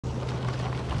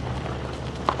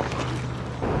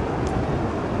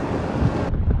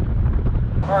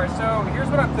All right, so here's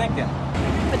what I'm thinking.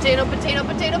 Potato, potato,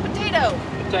 potato, potato.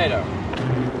 Potato.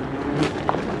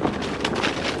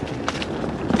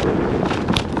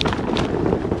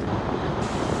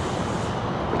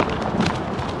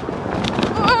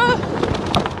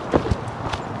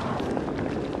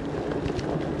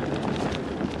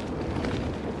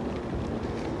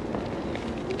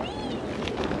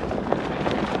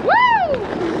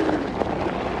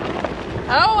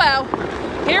 Oh wow,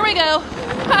 here we go.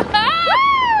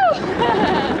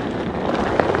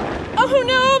 Oh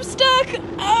no, I'm stuck.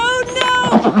 Oh no.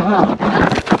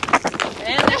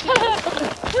 And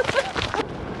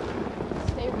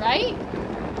stay right.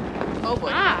 Oh boy.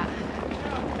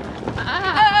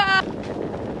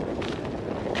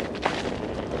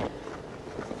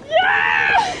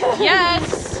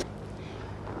 Yes.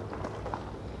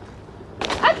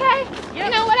 Okay. Yep. You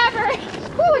know, whatever.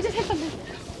 Woo, I just hit something.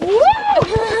 Woo!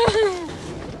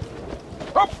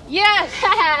 Yes.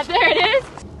 There it is.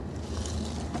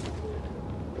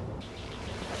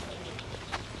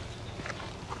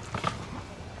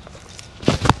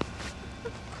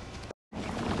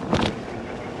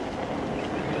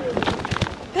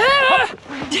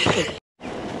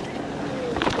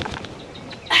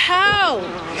 How?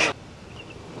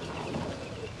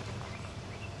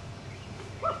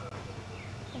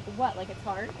 Like what? Like it's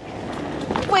hard?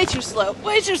 Way too slow.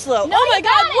 Way too slow. No, oh my you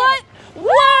God! got What? it.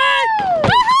 What?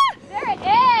 There it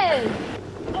is.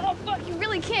 Oh fuck! You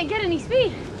really can't get any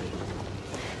speed.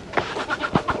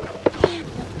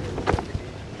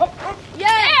 Yeah.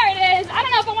 There it is. I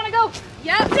don't know if I want to go.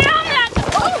 Yep. Down that.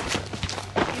 Oh.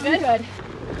 You good? Good.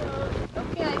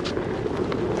 Okay.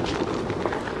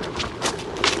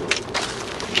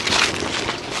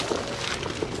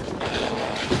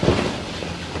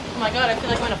 Oh my God! I feel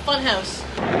like I'm in a fun house.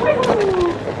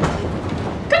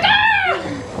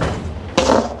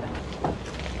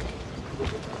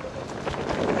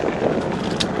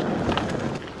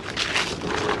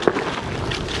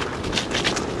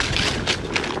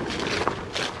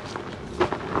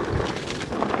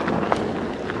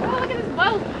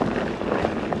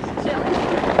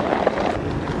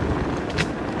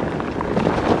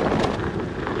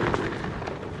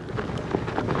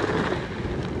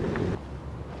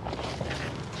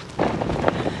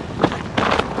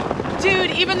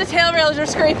 Dude, even the tail rails are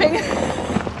scraping.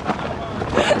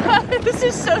 This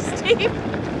is so steep.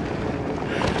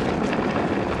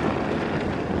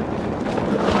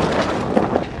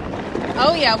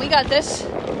 Oh yeah, we got this.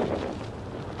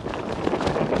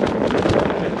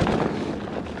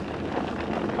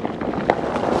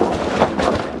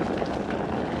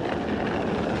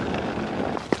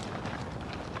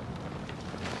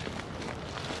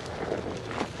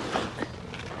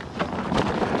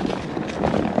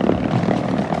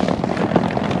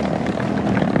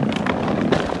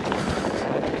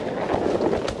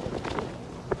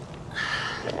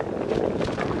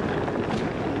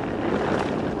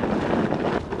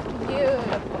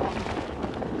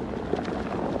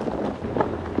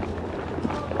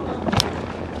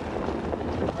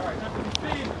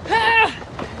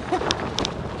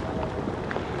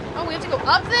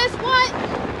 Up this? What?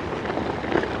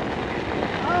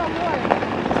 Oh Lord.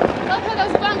 I love how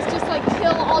those bumps just like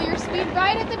kill all your speed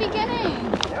right at the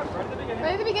beginning. Yep, right at the beginning.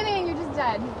 Right at the beginning and you're just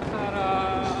dead.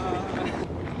 Ta-da.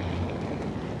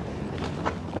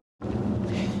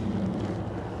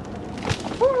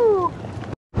 Woo.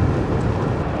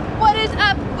 What is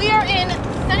up? We are in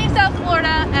sunny South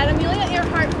Florida at Amelia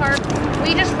Earhart Park.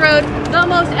 We just rode the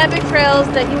most epic trails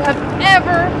that you have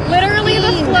ever Literally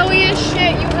seen. the flowiest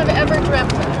shit you have ever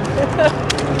dreamt of.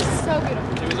 So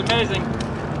beautiful. It was amazing.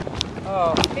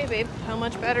 Oh, Hey babe, how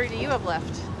much battery do you have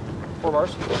left? 4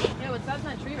 bars. Yeah, what's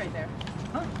that tree right there?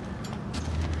 Huh?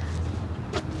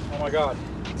 Oh my God.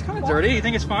 It's kind of dirty. You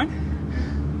think it's fine?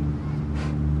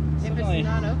 If Certainly. it's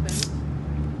not open.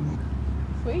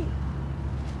 Sweet.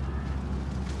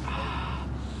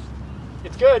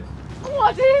 It's good.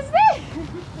 What is this?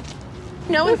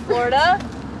 You know, in Florida,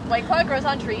 White Claw grows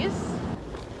on trees.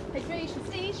 Hydration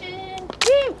station.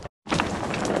 Woo!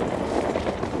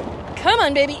 Come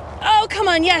on, baby. Oh, come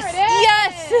on. Yes. There it is.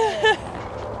 Yes.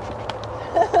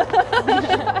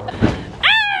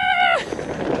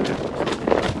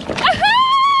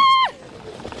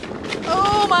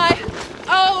 Oh my.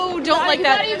 Oh, don't like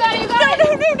that. You got it.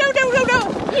 No.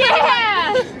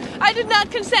 Yeah. I did not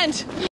consent.